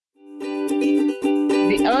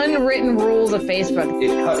unwritten rules of Facebook. It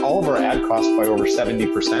cut all of our ad costs by over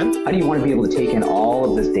 70%. How do you want to be able to take in all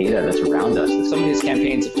of this data that's around us? Some of these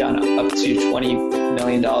campaigns have done up to $20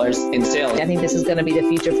 million in sales. I think this is going to be the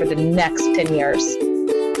future for the next 10 years.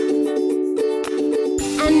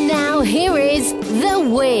 And now here is The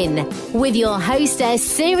Win with your hostess,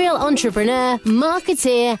 serial entrepreneur,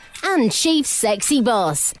 marketeer, and chief sexy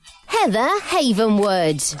boss, Heather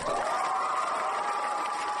Havenwood.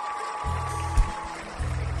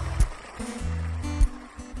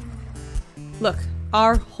 Look,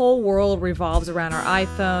 our whole world revolves around our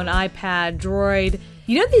iPhone, iPad, Droid.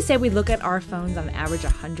 You know, they say we look at our phones on average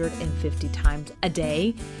 150 times a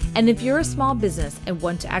day. And if you're a small business and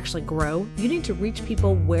want to actually grow, you need to reach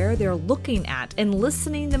people where they're looking at and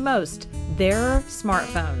listening the most, their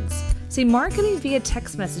smartphones. See, marketing via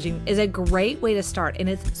text messaging is a great way to start, and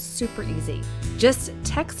it's super easy. Just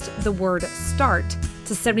text the word START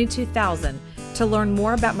to 72,000 to learn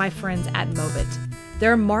more about my friends at Mobit.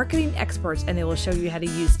 They're marketing experts, and they will show you how to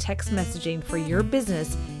use text messaging for your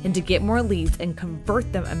business and to get more leads and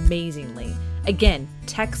convert them amazingly. Again,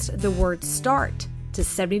 text the word START to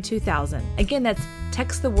 72,000. Again, that's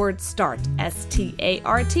text the word START,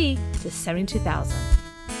 S-T-A-R-T, to 72,000.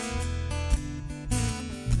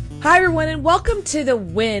 Hi, everyone, and welcome to The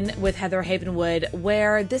Win with Heather Havenwood,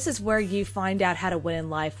 where this is where you find out how to win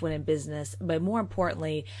in life, win in business, but more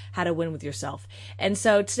importantly, how to win with yourself. And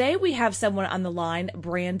so today we have someone on the line,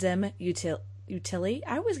 Brandon Uttley.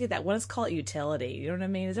 I always get that. What is called utility? You know what I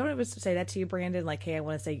mean? Is that what I was to say that to you, Brandon? Like, hey, I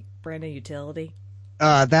want to say Brandon Utility.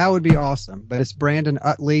 That would be awesome, but it's Brandon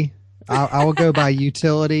Uttley. I will go by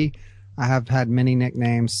Utility. I have had many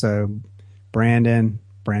nicknames, so Brandon,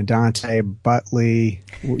 Brandante, Butley,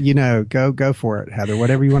 you know, go for it, Heather,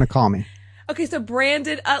 whatever you want to call me. Okay, so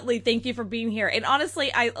Brandon Uttley, thank you for being here. And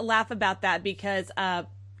honestly, I laugh about that because,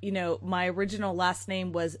 you know, my original last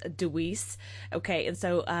name was Deweese. Okay, and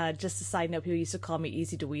so just a side note, people used to call me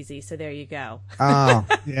Easy Deweezy, so there you go. Oh,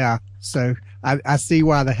 yeah. So I see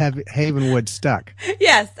why the Havenwood stuck.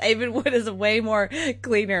 Yes, Havenwood is way more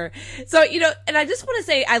cleaner. So, you know, and I just want to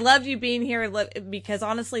say I love you being here because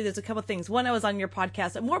honestly, there's a couple of things. One, I was on your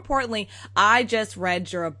podcast, and more importantly, I just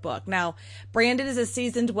read your book. Now, Brandon is a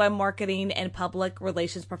seasoned web marketing and public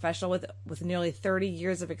relations professional with nearly 30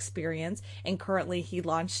 years of experience, and currently he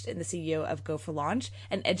launched and the CEO of Go for Launch,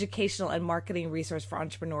 an educational and marketing resource for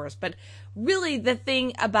entrepreneurs. But really, the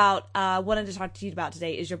thing about I wanted to talk to you about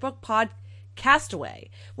today is your book, Podcastaway,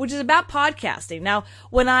 which is about podcasting. Now,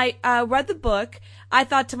 when I read the book, I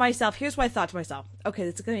thought to myself, here's what I thought to myself. Okay,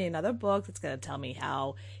 this is going to be another book that's going to tell me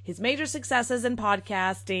how his major successes in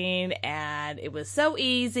podcasting, and it was so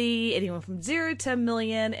easy, and he went from 0 to 1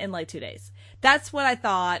 million in like 2 days. That's what I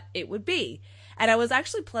thought it would be. And I was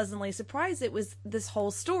actually pleasantly surprised. It was this whole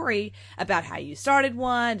story about how you started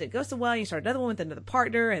one, it goes so well, you started another one with another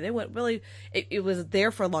partner, and it went really, it was there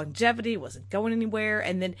for longevity, it wasn't going anywhere,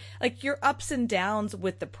 and then like your ups and downs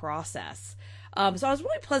with the process. So I was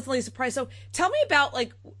really pleasantly surprised. So tell me about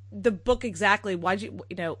like the book exactly. Why'd you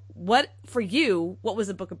know, what for you, what was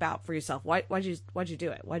the book about for yourself? Why'd you do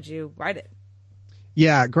it? Why'd you write it?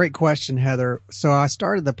 Yeah, great question, Heather. So I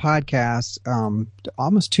started the podcast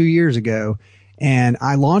almost 2 years ago. And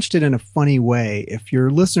I launched it in a funny way. If your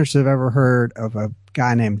listeners have ever heard of a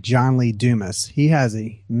guy named John Lee Dumas, he has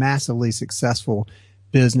a massively successful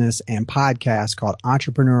business and podcast called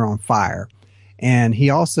Entrepreneur on Fire. And he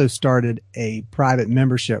also started a private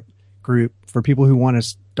membership group for people who want to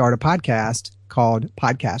start a podcast called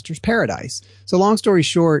Podcasters Paradise. So long story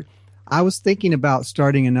short, I was thinking about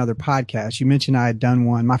starting another podcast. You mentioned I had done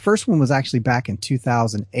one. My first one was actually back in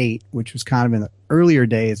 2008, which was kind of in the earlier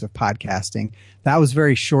days of podcasting. That was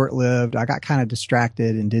very short-lived. I got kind of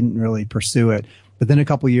distracted and didn't really pursue it. But then a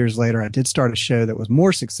couple of years later, I did start a show that was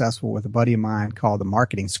more successful with a buddy of mine called The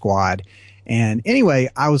Marketing Squad. And anyway,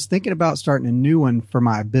 I was thinking about starting a new one for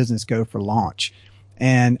my business, Go for Launch.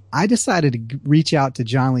 And I decided to reach out to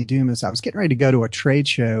John Lee Dumas. I was getting ready to go to a trade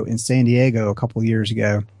show in San Diego a couple of years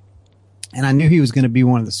ago. And I knew he was going to be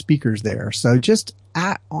one of the speakers there. So just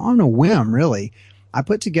on a whim, really, I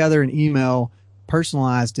put together an email,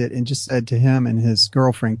 personalized it, and just said to him and his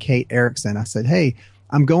girlfriend, Kate Erickson, I said, hey,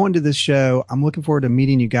 I'm going to this show. I'm looking forward to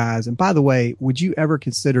meeting you guys. And by the way, would you ever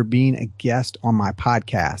consider being a guest on my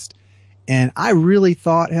podcast? And I really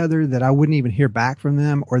thought, Heather, that I wouldn't even hear back from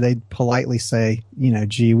them, or they'd politely say, you know,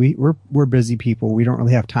 gee, we're busy people. We don't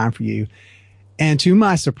really have time for you. And to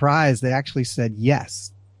my surprise, they actually said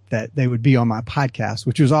yes, that they would be on my podcast,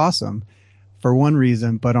 which was awesome for one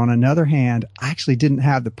reason. But on another hand, I actually didn't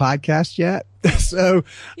have the podcast yet. So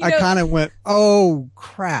I kind of went, oh,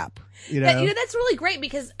 crap. That's really great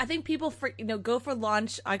because I think people go for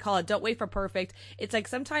launch. I call it don't wait for perfect. It's like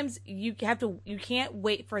sometimes you can't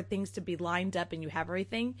wait for things to be lined up and you have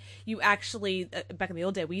everything. You actually, back in the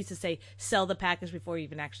old day, we used to say sell the package before you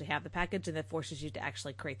even actually have the package, and that forces you to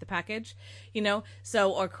actually create the package,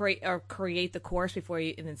 or create the course before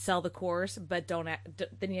you, and then sell the course, but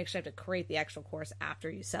then you actually have to create the actual course after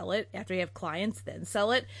you sell it, after you have clients, then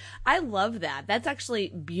sell it. I love that. That's actually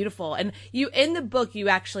beautiful. And in the book, you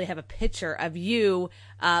actually have a picture of you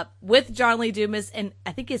with John Lee Dumas and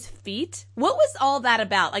I think his feet. What was all that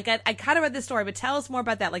about? Like, I kind of read this story, but tell us more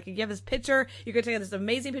about that. Like, you have this picture, you're going to take this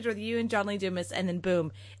amazing picture of you and John Lee Dumas, and then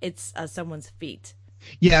boom, it's someone's feet.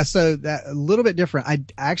 Yeah, so that a little bit different. I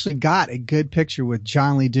actually got a good picture with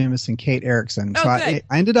John Lee Dumas and Kate Erickson. So I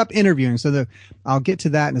ended up interviewing. So I'll get to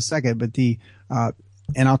that in a second, but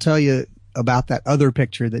and I'll tell you about that other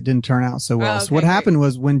picture that didn't turn out so well. So what happened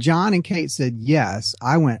was when John and Kate said yes,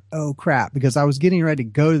 I went, oh crap, because I was getting ready to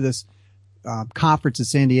go to this conference in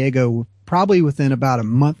San Diego probably within about a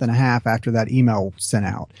month and a half after that email sent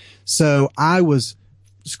out. So I was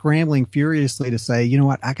scrambling furiously to say, you know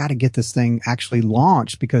what, I got to get this thing actually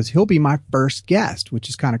launched because he'll be my first guest, which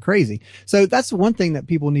is kind of crazy. So that's one thing that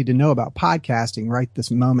people need to know about podcasting right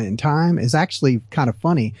this moment in time is actually kind of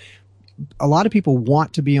funny. A lot of people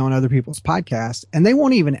want to be on other people's podcasts and they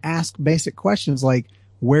won't even ask basic questions like,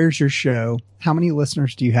 where's your show? How many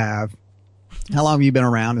listeners do you have? How long have you been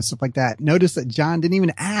around and stuff like that? Notice that John didn't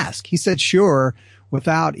even ask. He said, sure,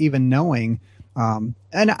 without even knowing. And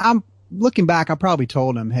I'm looking back, I probably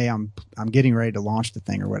told him, hey, I'm getting ready to launch the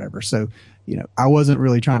thing or whatever. So, I wasn't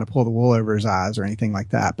really trying to pull the wool over his eyes or anything like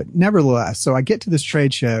that. But nevertheless, so I get to this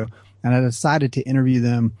trade show and I decided to interview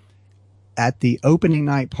them at the opening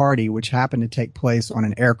night party, which happened to take place on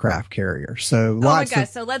an aircraft carrier. So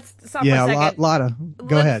so let's stop for a second.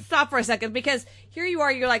 Go ahead. Stop for a second because here you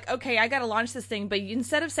are, you're like, okay, I got to launch this thing. But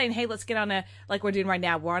instead of saying, hey, let's get on like we're doing right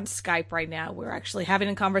now, we're on Skype right now. We're actually having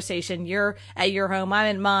a conversation. You're at your home.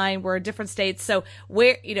 I'm in mine. We're in different states. So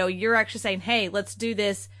you're actually saying, hey, let's do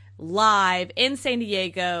this live in San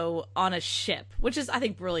Diego on a ship, which is, I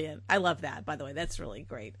think, brilliant. I love that, by the way. That's really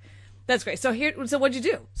great. That's great. So what'd you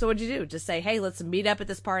do? Just say, hey, let's meet up at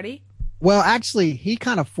this party? Well, actually, he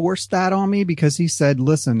kind of forced that on me because he said,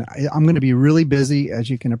 listen, I'm going to be really busy, as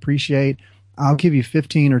you can appreciate. I'll give you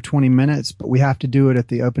 15 or 20 minutes, but we have to do it at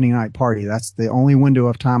the opening night party. That's the only window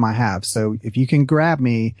of time I have. So if you can grab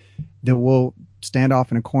me, then we'll stand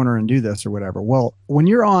off in a corner and do this or whatever. Well, when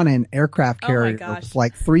you're on an aircraft carrier with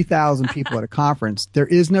like 3,000 people at a conference, there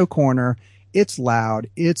is no corner. It's loud.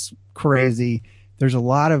 It's crazy. There's a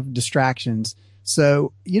lot of distractions.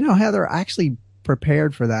 So, Heather, I actually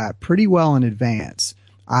prepared for that pretty well in advance.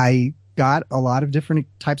 I got a lot of different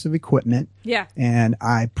types of equipment. Yeah. And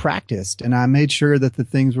I practiced and I made sure that the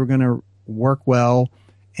things were going to work well.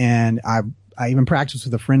 And I even practiced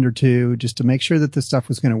with a friend or two just to make sure that this stuff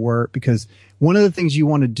was going to work, because one of the things you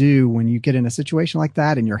want to do when you get in a situation like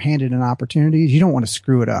that and you're handed an opportunity is you don't want to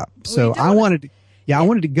screw it up. So I wanted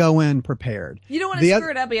to go in prepared. You don't want to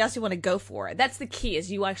screw it up, but you also want to go for it. That's the key,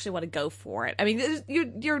 is you actually want to go for it. I mean,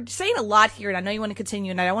 you're saying a lot here, and I know you want to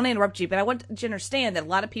continue, and I don't want to interrupt you, but I want you to understand that a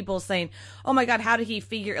lot of people are saying, oh my God, how did he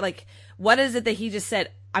figure, like, what is it that he just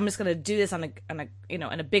said, I'm just going to do this on a in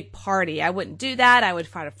a big party. I wouldn't do that. I would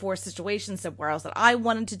try to force situations somewhere else that I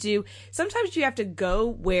wanted to do. Sometimes you have to go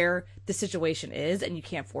where the situation is, and you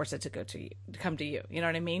can't force it to come to you. You know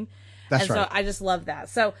what I mean? That's right. So I just love that.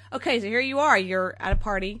 So, okay, so here you are. You're at a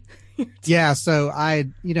party. Yeah, so I,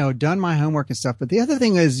 done my homework and stuff. But the other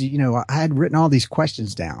thing is, I had written all these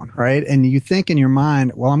questions down, right? And you think in your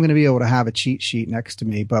mind, well, I'm going to be able to have a cheat sheet next to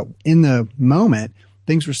me. But in the moment,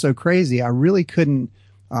 things were so crazy, I really couldn't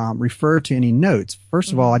refer to any notes.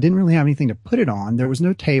 First of all, I didn't really have anything to put it on. There was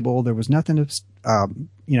no table. There was nothing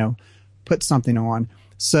to, put something on.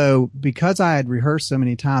 So because I had rehearsed so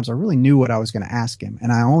many times, I really knew what I was going to ask him.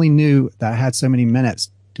 And I only knew that I had so many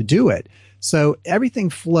minutes to do it. So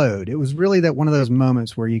everything flowed. It was really that one of those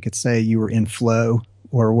moments where you could say you were in flow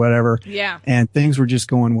or whatever. Yeah. And things were just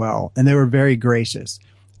going well. And they were very gracious.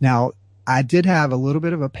 Now, I did have a little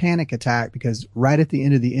bit of a panic attack because right at the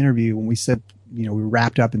end of the interview, when we said, we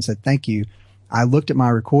wrapped up and said, thank you, I looked at my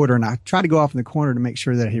recorder and I tried to go off in the corner to make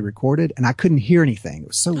sure that he recorded, and I couldn't hear anything. It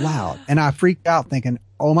was so loud. And I freaked out thinking,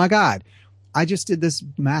 oh my God, I just did this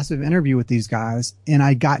massive interview with these guys and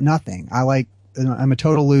I got nothing. I'm a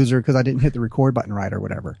total loser because I didn't hit the record button right or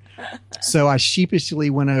whatever. So I sheepishly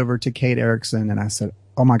went over to Kate Erickson and I said,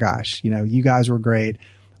 oh my gosh, you guys were great,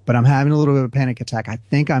 but I'm having a little bit of a panic attack. I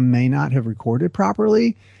think I may not have recorded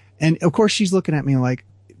properly. And of course she's looking at me like,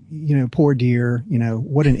 poor dear,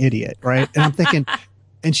 what an idiot. Right. And I'm thinking,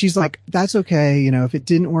 And she's like, that's okay. You know, if it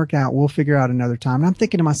didn't work out, we'll figure out another time. And I'm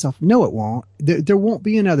thinking to myself, no, it won't. There won't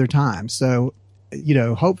be another time. So, you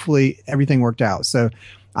know, hopefully everything worked out. So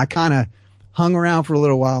I kind of hung around for a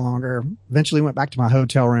little while longer, eventually went back to my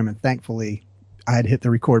hotel room, and thankfully I had hit the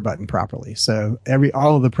record button properly. So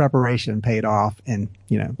all of the preparation paid off. And,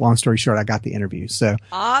 you know, long story short, I got the interview. So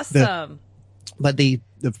awesome. But the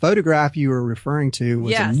photograph you were referring to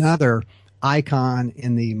was Yes. another icon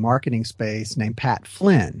in the marketing space named Pat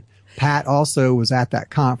Flynn. Pat also was at that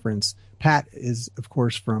conference. Pat is, of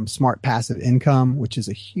course, from Smart Passive Income, which is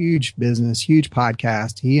a huge business, huge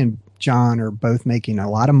podcast. He and John are both making a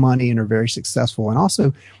lot of money and are very successful, and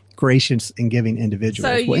also gracious and giving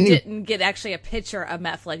individuals. So you didn't get actually a picture of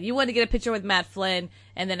Matt Flynn. You wanted to get a picture with Matt Flynn,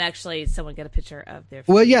 and then actually someone get a picture of their.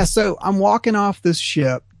 Well, yeah. So I'm walking off this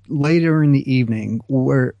ship later in the evening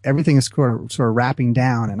where everything is sort of wrapping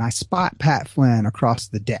down, and I spot Pat Flynn across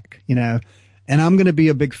the deck, you know, and I'm going to be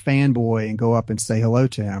a big fanboy and go up and say hello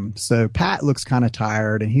to him. So Pat looks kind of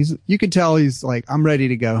tired, and you can tell he's like, I'm ready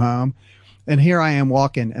to go home. And here I am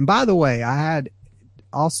walking. And by the way, I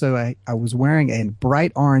was wearing a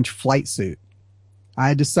bright orange flight suit. I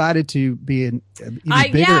had decided to be an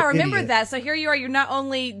even bigger I remember idiot. that. So here you are. You're not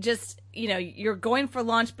only just, you know, you're going for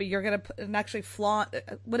launch, but you're going to actually flaunt,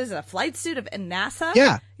 what is it, a flight suit of NASA?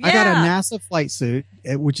 Yeah, I got a NASA flight suit,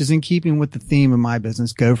 which is in keeping with the theme of my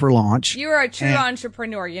business, Go for Launch. You are a true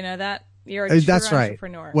entrepreneur. You know that? You're a true That's right.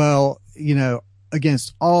 entrepreneur. Well, you know,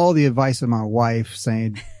 against all the advice of my wife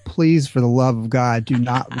saying, please, for the love of God, do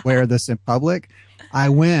not wear this in public, I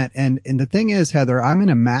went. And the thing is, Heather, I'm in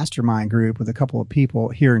a mastermind group with a couple of people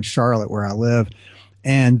here in Charlotte where I live.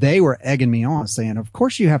 And they were egging me on, saying, of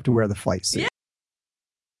course you have to wear the flight suit.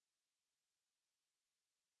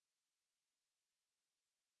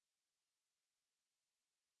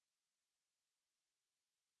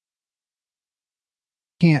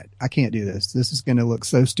 Yeah. I can't do this. This is going to look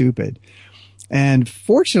so stupid. And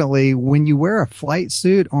fortunately, when you wear a flight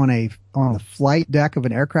suit on the flight deck of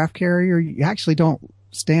an aircraft carrier, you actually don't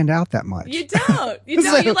stand out that much. You don't. You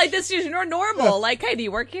don't. You like, this is your normal. Like, hey, do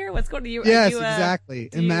you work here? What's going to you? Yes, exactly.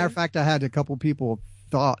 As a matter of fact, I had a couple people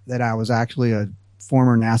thought that I was actually a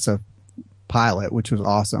former NASA pilot, which was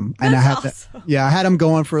awesome. And I had them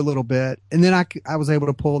going for a little bit. And then I was able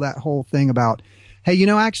to pull that whole thing about, hey, you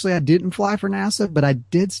know, actually I didn't fly for NASA, but I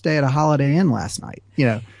did stay at a Holiday Inn last night. You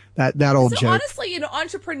know, that old joke. Honestly, you know,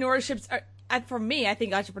 entrepreneurships are, for me, I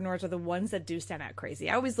think entrepreneurs are the ones that do stand out crazy.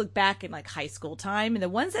 I always look back in like high school time, and the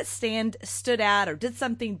ones that stood out or did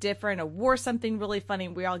something different or wore something really funny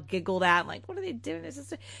we all giggled at, like, what are they doing?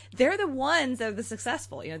 They're the ones that are the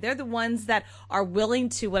successful. You know, they're the ones that are willing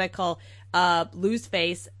to, what I call, lose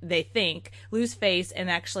face,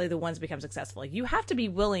 and actually the ones become successful. You have to be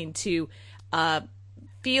willing to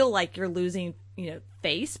feel like you're losing, you know,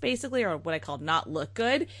 face, basically, or what I call not look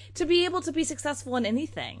good, to be able to be successful in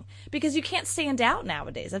anything, because you can't stand out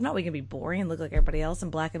nowadays. If not, we can be boring and look like everybody else in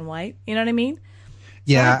black and white. You know what I mean?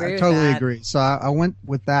 Yeah, I totally agree. So I went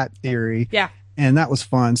with that theory. Yeah. And that was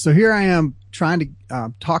fun. So here I am trying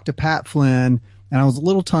to talk to Pat Flynn, and I was a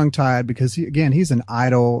little tongue tied because he's an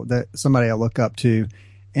idol, that somebody I look up to.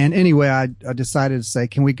 And anyway, I decided to say,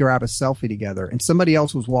 can we grab a selfie together? And somebody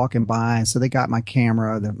else was walking by, and so they got my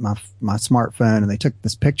camera, my smartphone, and they took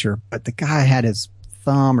this picture. But the guy had his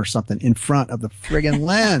thumb or something in front of the friggin'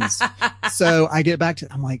 lens. So I get back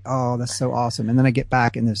I'm like, oh, that's so awesome. And then I get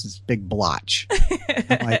back, and there's this big blotch.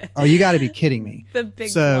 I'm like, oh, you got to be kidding me. The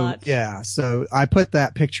big blotch. Yeah. So I put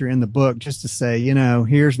that picture in the book just to say, you know,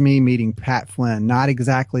 here's me meeting Pat Flynn. Not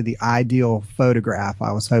exactly the ideal photograph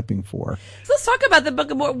I was hoping for. So let's talk about the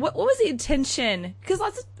book more. What was the intention? Because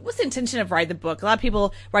what's the intention of writing the book? A lot of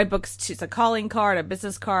people write books. It's a calling card, a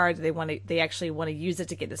business card. They actually want to use it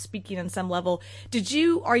to get to speaking on some level.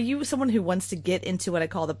 Are you someone who wants to get into what I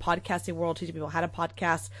call the podcasting world, teaching people how to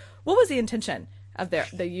podcast? What was the intention of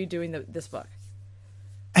you doing this book?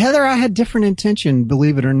 Heather, I had different intention,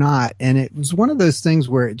 believe it or not. And it was one of those things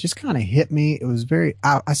where it just kind of hit me. It was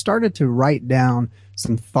I started to write down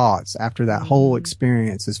some thoughts after that whole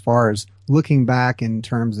experience, as far as looking back in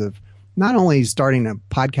terms of not only starting a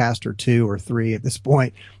podcast or 2 or 3 at this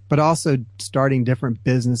point, but also starting different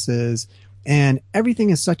businesses. And everything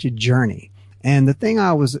is such a journey. And the thing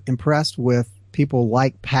I was impressed with, people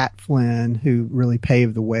like Pat Flynn, who really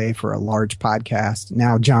paved the way for a large podcast.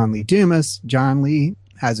 Now, John Lee Dumas. John Lee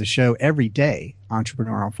has a show every day,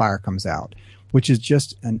 Entrepreneur on Fire comes out, which is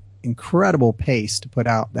just an incredible pace to put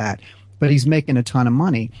out that. But he's making a ton of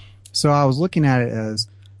money. So I was looking at it as,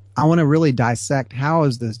 I want to really dissect how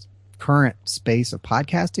is this current space of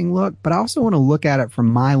podcasting look, but I also want to look at it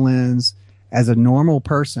from my lens as a normal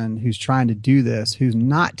person who's trying to do this, who's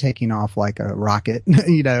not taking off like a rocket,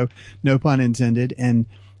 no pun intended, and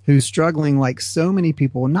who's struggling like so many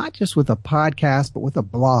people, not just with a podcast, but with a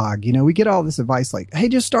blog. We get all this advice like, hey,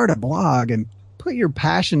 just start a blog and put your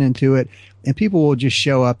passion into it, and people will just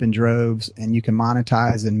show up in droves, and you can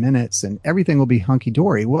monetize in minutes and everything will be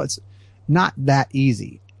hunky-dory. Well, it's not that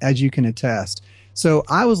easy, as you can attest. So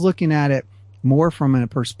I was looking at it more from a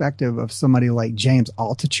perspective of somebody like James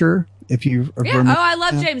Altucher. If you I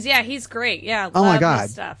love James. Yeah, he's great. Yeah, oh my God,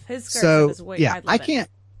 his stuff. His so is way, yeah,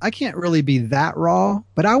 I can't really be that raw,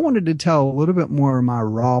 but I wanted to tell a little bit more of my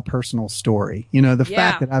raw personal story. The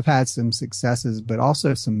fact that I've had some successes, but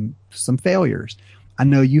also some failures. I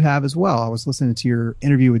know you have as well. I was listening to your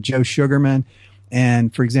interview with Joe Sugarman,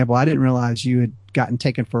 and for example, I didn't realize you had gotten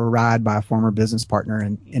taken for a ride by a former business partner,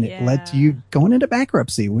 and it led to you going into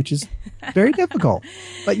bankruptcy, which is very difficult.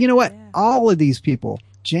 But you know what? All of these people,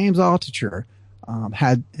 James Altucher,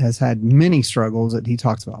 has had many struggles that he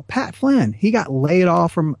talks about. Pat Flynn, he got laid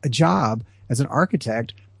off from a job as an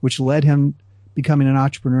architect, which led him becoming an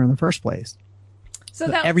entrepreneur in the first place. So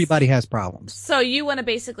everybody has problems. So you want to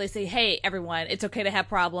basically say, hey, everyone, it's okay to have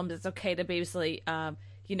problems. It's okay to basically,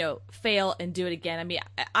 fail and do it again. I mean,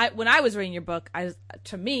 when I was reading your book,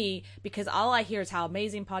 to me, because all I hear is how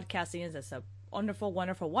amazing podcasting is. It's so wonderful,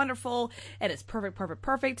 wonderful, wonderful, and it's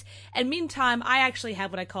perfect. And meantime, I actually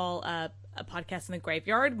have what I call a podcast in the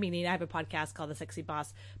graveyard, meaning I have a podcast called the Sexy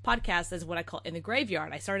Boss Podcast, is what I call in the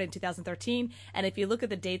graveyard. I started in 2013, and if you look at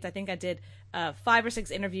the dates, I think I did 5 or 6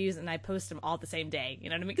 interviews, and I post them all the same day. You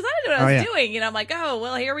know what I mean? Because I didn't know what I was doing. I'm like, oh,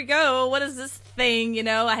 well, here we go. What is this thing?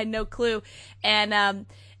 I had no clue, and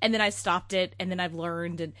then I stopped it, and then I've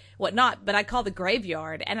learned and whatnot. But I call the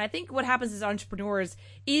graveyard, and I think what happens as entrepreneurs,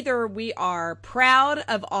 either we are proud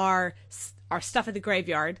of our stuff at the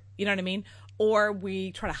graveyard, you know what I mean, or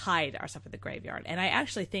we try to hide our stuff at the graveyard. And I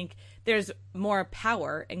actually think there's more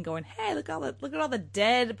power in going, hey, look at all the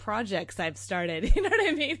dead projects I've started. You know what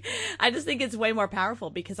I mean? I just think it's way more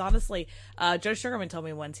powerful because honestly, Joe Sugarman told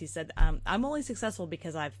me once, he said, I'm only successful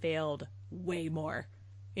because I've failed way more.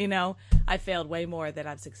 I failed way more than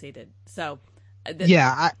I've succeeded. So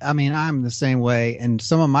I mean, I'm the same way. And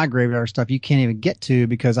some of my graveyard stuff you can't even get to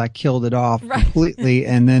because I killed it off completely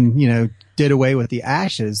and then, did away with the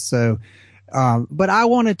ashes. So, but I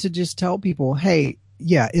wanted to just tell people, hey,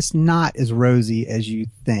 it's not as rosy as you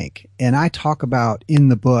think. And I talk about in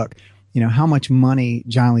the book, how much money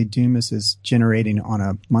John Lee Dumas is generating on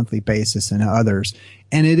a monthly basis and others.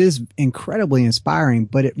 And it is incredibly inspiring,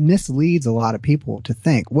 but it misleads a lot of people to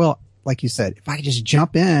think, well, like you said, if I just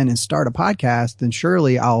jump in and start a podcast, then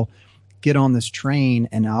surely I'll get on this train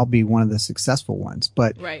and I'll be one of the successful ones.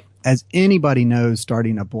 But as anybody knows,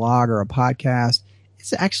 starting a blog or a podcast,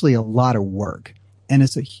 it's actually a lot of work and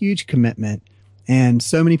it's a huge commitment. And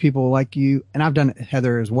so many people like you, and I've done it,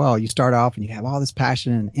 Heather, as well. You start off and you have all this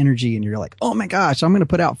passion and energy and you're like, oh my gosh, I'm going to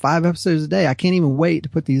put out 5 episodes a day. I can't even wait to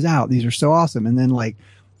put these out. These are so awesome. And then like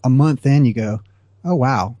a month in you go, oh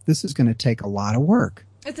wow, this is going to take a lot of work.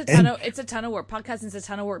 It's a ton of work. Podcasting is a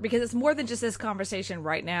ton of work because it's more than just this conversation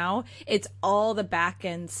right now. It's all the back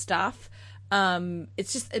end stuff.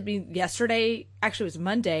 It's just, yesterday, actually it was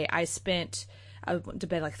Monday, I went to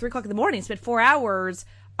bed like 3 o'clock in the morning, spent 4 hours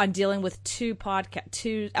on dealing with 2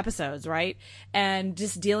 episodes, right? And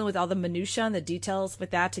just dealing with all the minutia and the details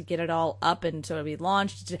with that to get it all up and to be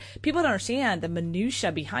launched. People don't understand the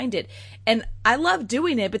minutia behind it. And I love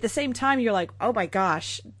doing it, but at the same time, you're like, oh my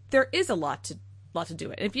gosh, there is a lot to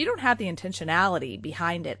do it. And if you don't have the intentionality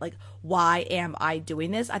behind it, like, why am I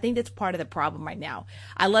doing this? I think that's part of the problem right now.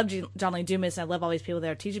 I love John Lee Dumas and I love all these people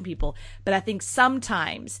that are teaching people, but I think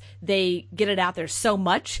sometimes they get it out there so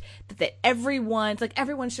much that everyone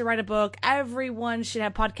should write a book, everyone should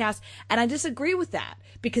have podcasts. And I disagree with that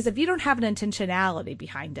because if you don't have an intentionality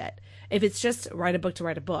behind it, if it's just write a book to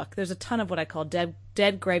write a book, there's a ton of what I call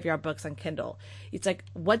dead graveyard books on Kindle. It's like,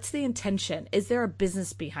 what's the intention? Is there a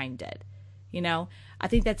business behind it? I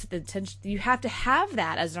think that's the intention. You have to have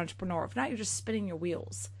that as an entrepreneur. If not, you're just spinning your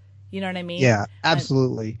wheels. You know what I mean? Yeah,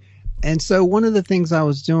 absolutely. And so one of the things I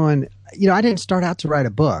was doing, I didn't start out to write a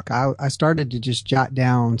book. I started to just jot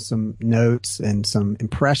down some notes and some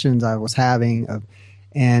impressions I was having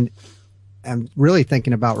and I'm really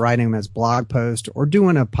thinking about writing them as blog posts or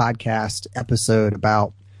doing a podcast episode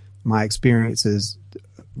about my experiences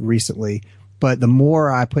recently. But the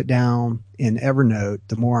more I put down in Evernote,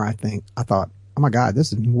 the more I thought, oh my God,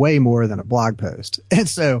 this is way more than a blog post. And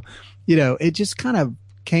so, it just kind of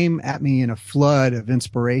came at me in a flood of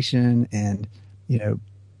inspiration. And,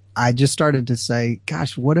 I just started to say,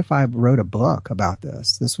 gosh, what if I wrote a book about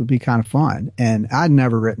this? This would be kind of fun. And I'd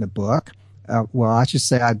never written a book. Well, I should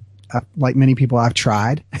say like many people, I've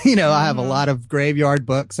tried. I have a lot of graveyard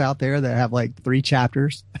books out there that have like 3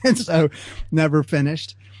 chapters, and so never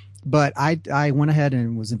finished. But I went ahead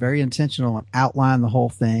and was very intentional and outlined the whole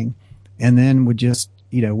thing, and then would just,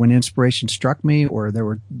 when inspiration struck me, or there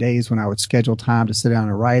were days when I would schedule time to sit down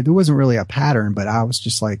and write. There wasn't really a pattern, but I was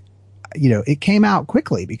just like, it came out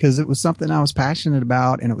quickly because it was something I was passionate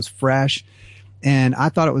about and it was fresh. And I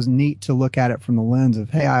thought it was neat to look at it from the lens of,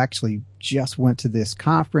 hey, I actually just went to this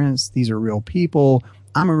conference. These are real people.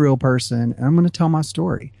 I'm a real person, and I'm going to tell my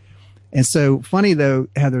story. And so, funny though,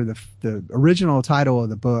 Heather, the original title of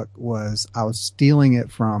the book was, I was stealing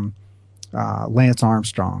it from Lance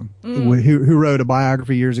Armstrong, who wrote a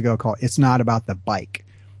biography years ago called "It's Not About the Bike,"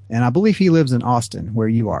 and I believe he lives in Austin, where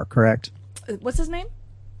you are, correct? What's his name?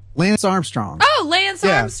 Lance Armstrong. Oh, Lance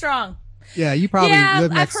Armstrong. Yeah, you probably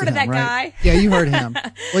live next to him, I've heard of that right? guy. Yeah, you heard him.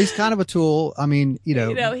 Well, he's kind of a tool. I mean, he's.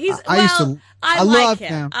 I love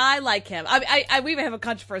him. I like him. We even have a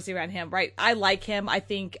controversy around him, right? I like him. I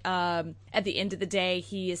think at the end of the day,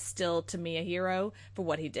 he is still to me a hero for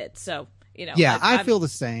what he did. So, Yeah, I feel the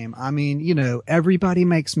same. I mean, everybody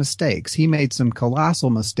makes mistakes. He made some colossal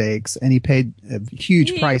mistakes, and he paid a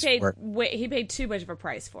huge price for it. He paid too much of a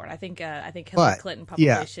price for it. I think Hillary Clinton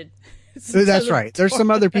probably should. That's right. There's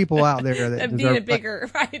some other people out there that being a bigger,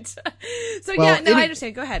 right? So I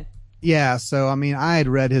understand. Go ahead. Yeah. So, I mean, I had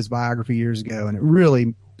read his biography years ago, and it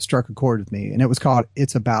really struck a chord with me. And it was called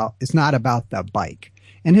 "It's Not About the Bike."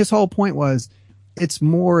 And his whole point was, it's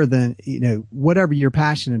more than, whatever you're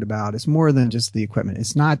passionate about. It's more than just the equipment.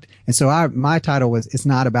 It's not. And so my title was, "It's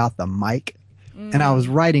Not About the Mic." And I was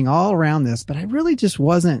writing all around this, but I really just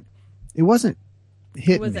wasn't. It wasn't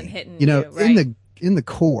hitting. It wasn't hitting. Right? in the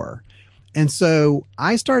core. And so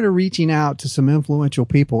I started reaching out to some influential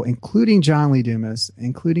people, including John Lee Dumas,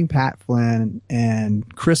 including Pat Flynn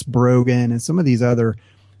and Chris Brogan and some of these other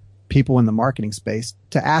people in the marketing space,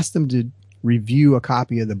 to ask them to review a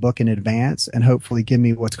copy of the book in advance and hopefully give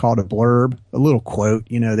me what's called a blurb, a little quote,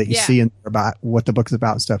 that you see in about what the book's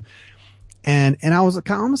about and stuff. And I was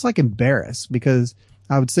almost like embarrassed, because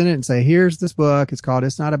I would send it and say, here's this book. It's called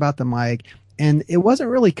 "It's Not About the Mic." And it wasn't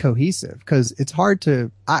really cohesive, because it's hard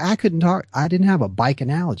to, I couldn't talk. I didn't have a bike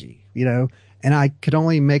analogy, and I could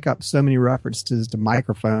only make up so many references to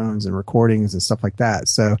microphones and recordings and stuff like that.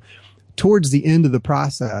 So towards the end of the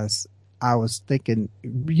process, I was thinking,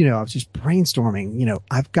 I was just brainstorming,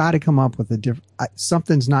 I've got to come up with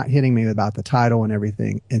something's not hitting me about the title and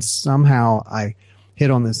everything. And somehow I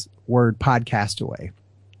hit on this word "podcastaway,"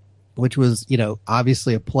 which was,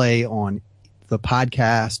 obviously a play on the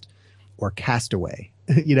podcast or castaway,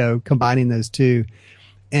 combining those two.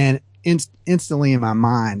 And instantly in my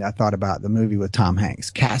mind, I thought about the movie with Tom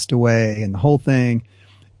Hanks, Castaway, and the whole thing.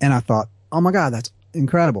 And I thought, oh my God, that's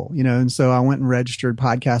incredible. And so I went and registered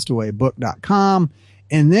podcastawaybook.com.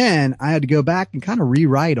 And then I had to go back and kind of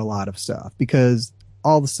rewrite a lot of stuff, because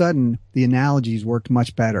all of a sudden the analogies worked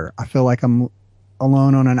much better. I feel like I'm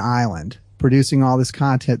alone on an island producing all this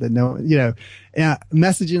content that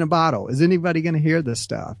message in a bottle. Is anybody going to hear this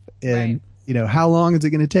stuff? And, how long is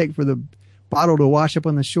it going to take for the bottle to wash up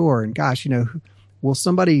on the shore? And gosh, will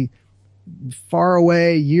somebody far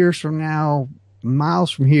away, years from now,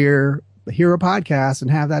 miles from here, hear a podcast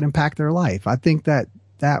and have that impact their life? I think that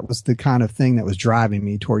was the kind of thing that was driving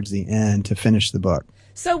me towards the end to finish the book.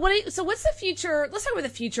 So what's the future? Let's talk about the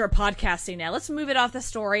future of podcasting now. Let's move it off the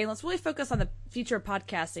story and let's really focus on the future of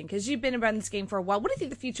podcasting, because you've been around this game for a while. What do you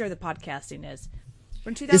think the future of the podcasting is? We're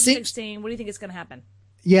in 2016. What do you think is going to happen?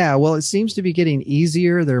 Yeah, well, it seems to be getting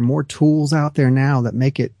easier. There are more tools out there now that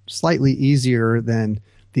make it slightly easier than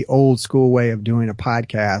the old school way of doing a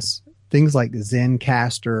podcast. Things like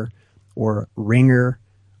Zencaster or Ringer,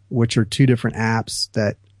 which are 2 different apps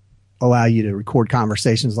that allow you to record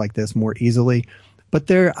conversations like this more easily. But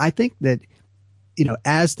I think that,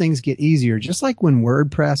 as things get easier, just like when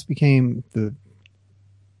WordPress became the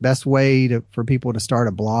best way for people to start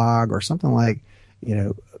a blog, or something like,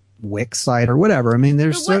 Wix site or whatever. I mean,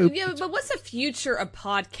 but what's the future of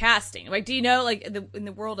podcasting? Like, do you know, like in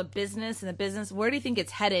the world of business, where do you think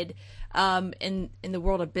it's headed in the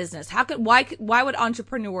world of business? Why would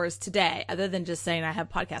entrepreneurs today, other than just saying I have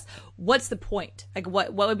podcasts, what's the point? Like,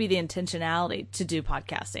 what would be the intentionality to do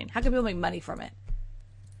podcasting? How can people make money from it?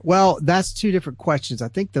 Well, that's 2 different questions. I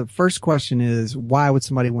think the first question is, why would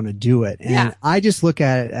somebody want to do it? And I just look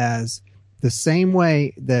at it as the same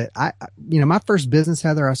way that my first business,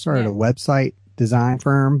 Heather, I started a website design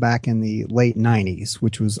firm back in the late 90s,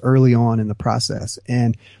 which was early on in the process.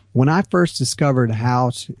 And when I first discovered how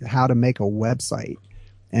to make a website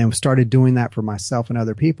and started doing that for myself and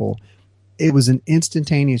other people, it was an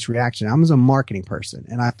instantaneous reaction. I was a marketing person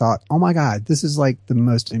and I thought, oh my God, this is like the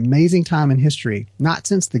most amazing time in history. Not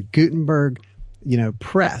since the Gutenberg,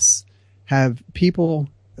 press have people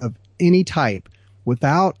of any type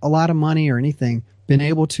without a lot of money or anything been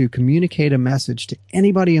able to communicate a message to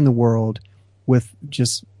anybody in the world with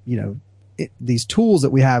just, these tools that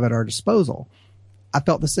we have at our disposal. I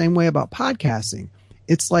felt the same way about podcasting.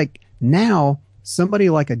 It's like now somebody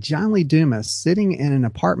like a John Lee Dumas sitting in an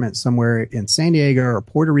apartment somewhere in San Diego or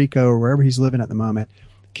Puerto Rico or wherever he's living at the moment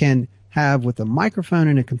can have, with a microphone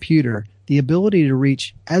and a computer, the ability to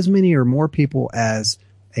reach as many or more people as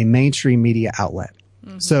a mainstream media outlet.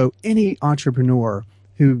 Mm-hmm. So any entrepreneur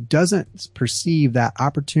who doesn't perceive that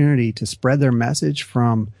opportunity to spread their message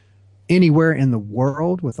from anywhere in the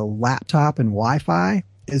world with a laptop and Wi-Fi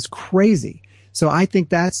is crazy. So I think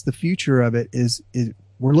that's the future of it is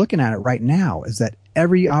we're looking at it right now, is that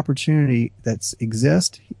every opportunity that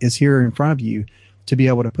exists is here in front of you to be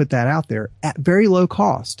able to put that out there at very low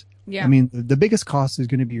cost. Yeah. I mean, the biggest cost is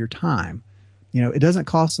going to be your time. It doesn't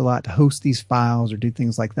cost a lot to host these files or do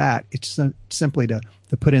things like that. It's simply to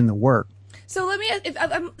put in the work. So let me,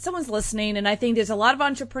 if someone's listening, and I think there's a lot of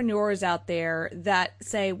entrepreneurs out there that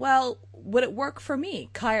say, well, would it work for me?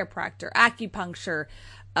 Chiropractor, acupuncture,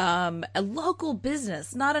 a local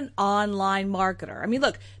business, not an online marketer. I mean,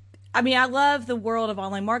 look, I love the world of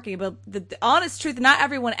online marketing, but the honest truth, not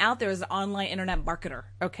everyone out there is an online internet marketer,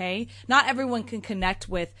 okay? Not everyone can connect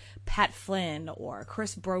with Pat Flynn or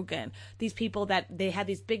Chris Brogan, these people that they have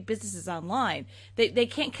these big businesses online. They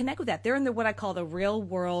can't connect with that. They're in what I call the real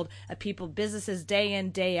world of people, businesses day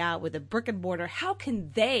in, day out with a brick and mortar. How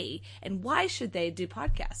can they and why should they do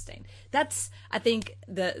podcasting? That's, I think,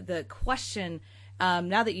 the question.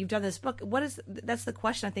 Now that you've done this book, that's the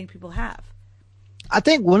question I think people have. I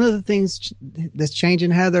think one of the things that's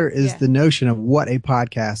changing, Heather, is the notion of what a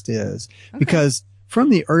podcast is. Okay. Because from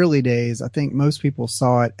the early days, I think most people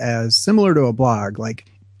saw it as similar to a blog. Like,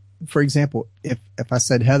 for example, if I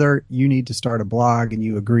said, Heather, you need to start a blog, and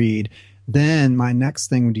you agreed, then my next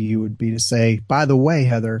thing to you would be to say, by the way,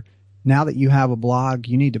 Heather, now that you have a blog,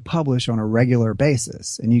 you need to publish on a regular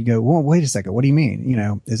basis. And you'd go, well, wait a second. What do you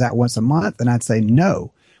mean? Is that once a month? And I'd say,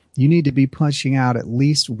 no, you need to be pushing out at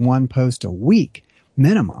least one post a week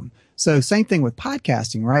minimum. So same thing with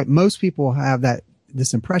podcasting, right? Most people have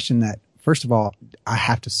this impression that, first of all, I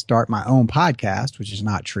have to start my own podcast, which is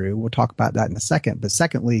not true. We'll talk about that in a second. But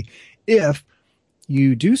secondly, if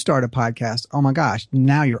you do start a podcast, oh my gosh,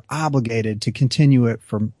 now you're obligated to continue it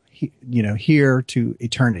from, here to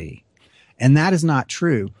eternity. And that is not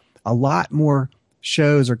true. A lot more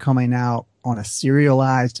shows are coming out on a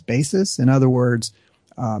serialized basis. In other words,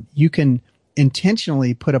 you can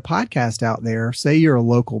intentionally put a podcast out there. Say you're a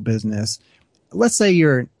local business. Let's say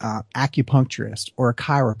you're an acupuncturist or a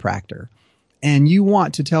chiropractor, and you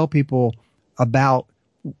want to tell people about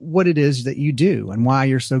what it is that you do and why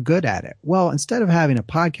you're so good at it. Well, instead of having a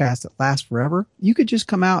podcast that lasts forever, you could just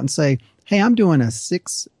come out and say, hey, I'm doing a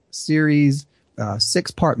 6-part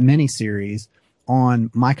mini series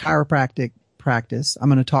on my chiropractic practice. I'm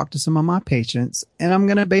going to talk to some of my patients, and I'm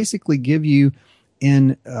going to basically give you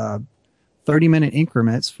in 30-minute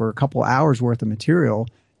increments for a couple hours worth of material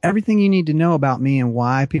everything you need to know about me and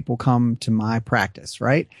why people come to my practice,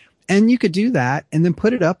 right? And you could do that and then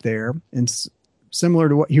put it up there. And similar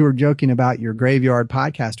to what you were joking about your graveyard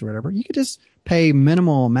podcast or whatever, you could just pay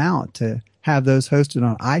minimal amount to have those hosted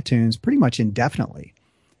on iTunes pretty much indefinitely.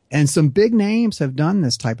 And some big names have done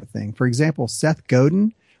this type of thing. For example, Seth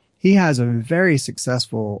Godin, he has a very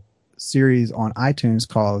successful series on iTunes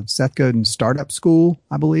called Seth Godin Startup School,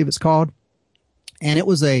 I believe it's called. And it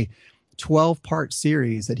was a 12-part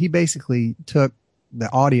series that he basically took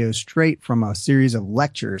the audio straight from a series of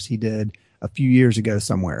lectures he did a few years ago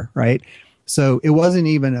somewhere, right? So it wasn't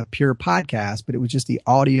even a pure podcast, but it was just the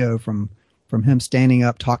audio from him standing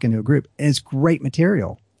up talking to a group. And it's great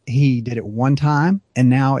material. He did it one time, and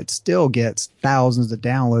now it still gets thousands of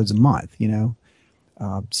downloads a month,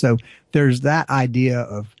 So there's that idea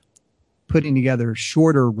of putting together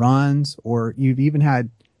shorter runs, or you've even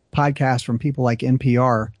had podcasts from people like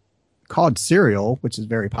NPR called Serial, which is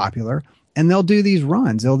very popular, and they'll do these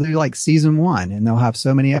runs. They'll do like season 1, and they'll have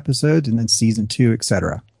so many episodes, and then season 2,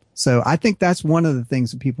 etc. So I think that's one of the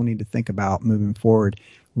things that people need to think about moving forward.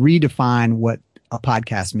 Redefine what a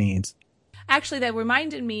podcast means. Actually, that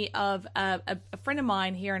reminded me of a friend of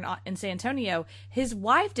mine here in San Antonio. His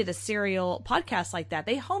wife did a serial podcast like that.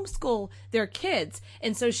 They homeschool their kids.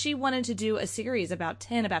 And so she wanted to do a series about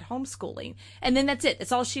homeschooling. And then that's it.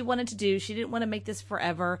 That's all she wanted to do. She didn't want to make this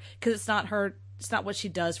forever because it's not her it's not what she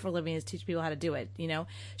does for a living is teach people how to do it. You know,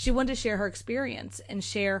 she wanted to share her experience and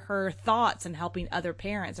share her thoughts and helping other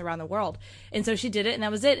parents around the world. And so she did it, and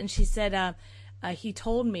that was it. And she said, he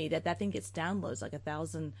told me that thing gets downloads like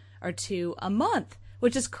 1,000 or 2 a month,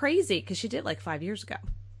 which is crazy because she did it like 5 years ago.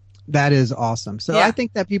 That is awesome. So I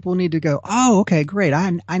think that people need to go, oh, okay, great.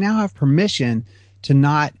 I now have permission to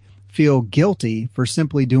not feel guilty for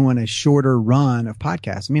simply doing a shorter run of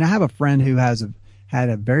podcasts. I mean, I have a friend who had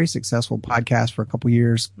a very successful podcast for a couple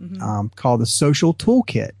years called the Social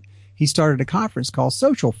Toolkit. He started a conference called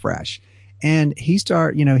Social Fresh, and he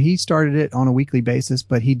started it on a weekly basis,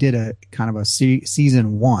 but he did a kind of a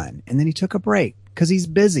season 1, and then he took a break because he's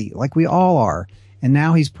busy, like we all are. And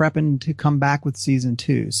now he's prepping to come back with season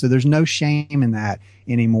 2. So there's no shame in that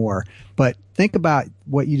anymore. But think about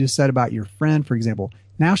what you just said about your friend, for example.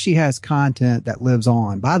 Now she has content that lives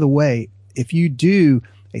on. By the way, if you do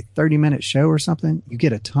a 30-minute show or something, you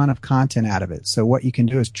get a ton of content out of it. So what you can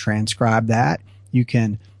do is transcribe that. You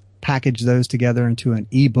can package those together into an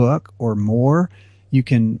ebook or more. You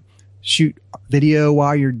can shoot video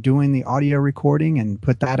while you're doing the audio recording and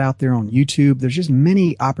put that out there on YouTube. There's just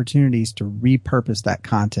many opportunities to repurpose that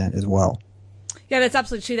content as well. Yeah, that's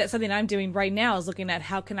absolutely true. That's something I'm doing right now, is looking at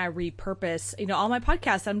how can I repurpose, all my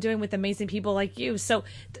podcasts I'm doing with amazing people like you. So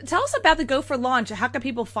tell us about the Go for Launch. How can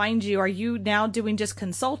people find you? Are you now doing just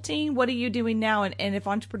consulting? What are you doing now? And if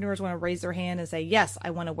entrepreneurs want to raise their hand and say, yes, I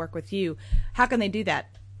want to work with you, how can they do that?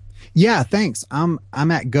 Yeah, thanks. I'm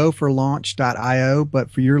at goforlaunch.io,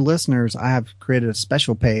 but for your listeners, I have created a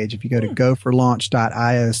special page. If you go to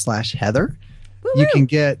goforlaunch.io/Heather, you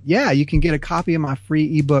can get a copy of my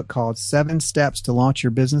free ebook called 7 Steps to Launch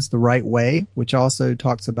Your Business the Right Way, which also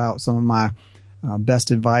talks about some of my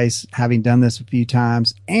best advice, having done this a few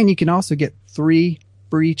times. And you can also get 3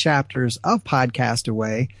 free chapters of Podcast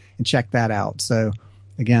Away and check that out. So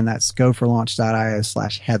again, that's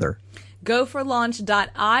goforlaunch.io/Heather.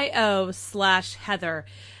 goforlaunch.io/Heather.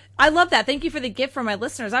 I love that. Thank you for the gift for my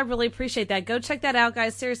listeners. I really appreciate that. Go check that out,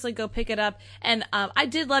 guys. Seriously, go pick it up. And I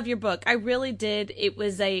did love your book. I really did. It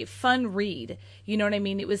was a fun read. You know what I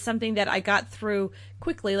mean? It was something that I got through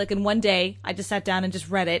quickly. Like in one day, I just sat down and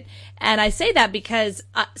just read it. And I say that because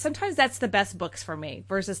sometimes that's the best books for me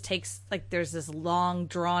versus there's this long,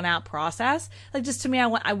 drawn out process. Like just to me,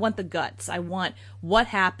 I want the guts. I want what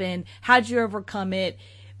happened. How'd you overcome it?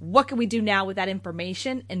 What can we do now with that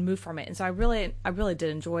information and move from it? And so I really did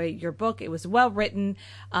enjoy your book. It was well written,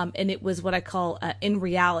 and it was what I call in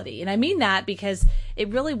reality. And I mean that because it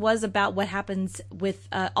really was about what happens with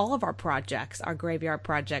all of our projects, our graveyard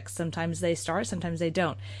projects. Sometimes they start, sometimes they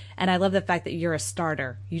don't. And I love the fact that you're a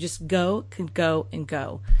starter. You just can go and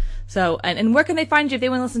go. So, and where can they find you if they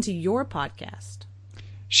want to listen to your podcast?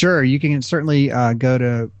 Sure. You can certainly go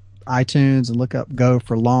to iTunes and look up Go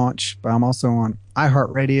for Launch, but I'm also on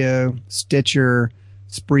iHeartRadio, Stitcher,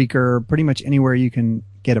 Spreaker, pretty much anywhere you can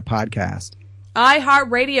get a podcast.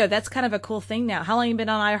 iHeartRadio, that's kind of a cool thing now. How long have you been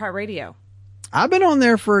on iHeartRadio? I've been on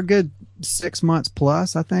there for a good 6 months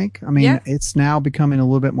plus, I think. I mean, It's now becoming a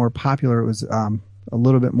little bit more popular. It was a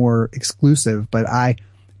little bit more exclusive, but I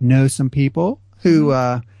know some people who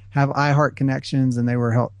have iHeart connections, and they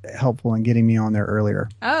were helpful in getting me on there earlier.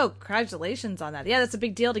 Oh, congratulations on that. Yeah, that's a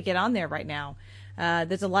big deal to get on there right now.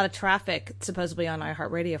 There's a lot of traffic supposedly on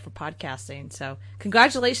iHeartRadio for podcasting. So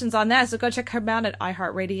congratulations on that. So go check her out at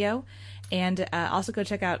iHeartRadio, and also go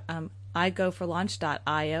check out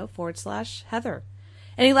igoforlaunch.io/Heather.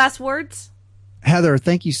 Any last words? Heather,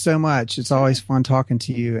 thank you so much. It's always fun talking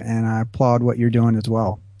to you, and I applaud what you're doing as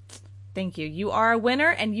well. Thank you. You are a winner,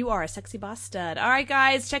 and you are a sexy boss stud. All right,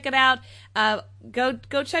 guys, check it out. Go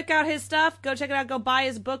check out his stuff. Go check it out. Go buy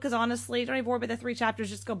his book, because honestly, don't even worry about the 3 chapters.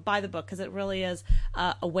 Just go buy the book, because it really is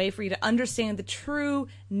a way for you to understand the true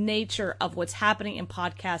nature of what's happening in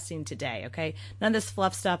podcasting today, okay? None of this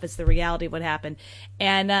fluff stuff. It's the reality of what happened.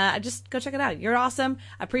 And just go check it out. You're awesome.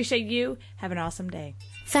 I appreciate you. Have an awesome day.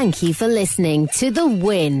 Thank you for listening to The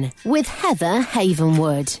Win with Heather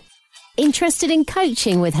Havenwood. Interested in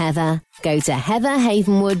coaching with Heather? Go to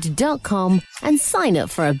heatherhavenwood.com and sign up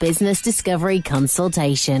for a business discovery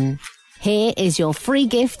consultation. Here is your free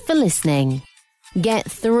gift for listening.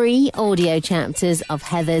 Get 3 audio chapters of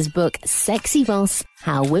Heather's book, Sexy Boss,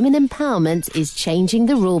 How Women Empowerment is Changing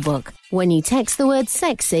the Rulebook, when you text the word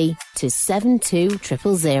sexy to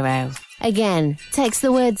 72000. Again, text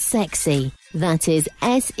the word sexy, that is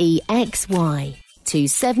SEXY, to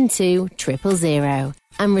 72000.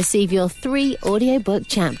 And receive your 3 audiobook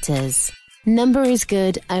chapters. Number is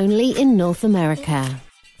good only in North America.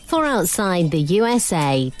 For outside the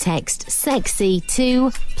USA, text SEXY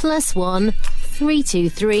to +1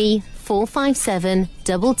 323 457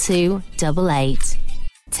 2288.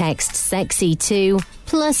 Text SEXY to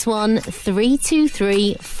 +1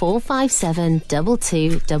 323 457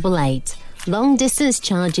 2288. Long distance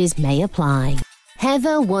charges may apply.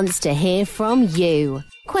 Heather wants to hear from you.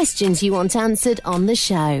 Questions you want answered on the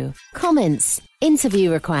show. Comments, interview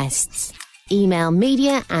requests. Email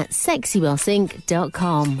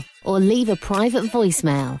media@sexybossinc.com or leave a private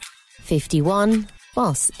voicemail. 51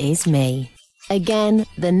 Boss is me. Again,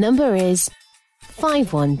 the number is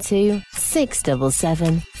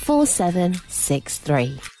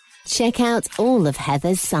 512-677-4763. Check out all of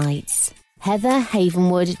Heather's sites.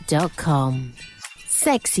 heatherhavenwood.com,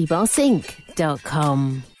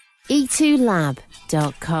 sexybossinc.com,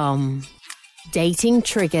 e2lab.com,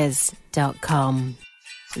 datingtriggers.com.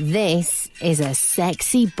 This is a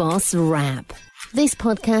Sexy Boss Wrap. This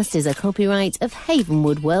podcast is a copyright of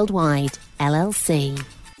Havenwood Worldwide, LLC.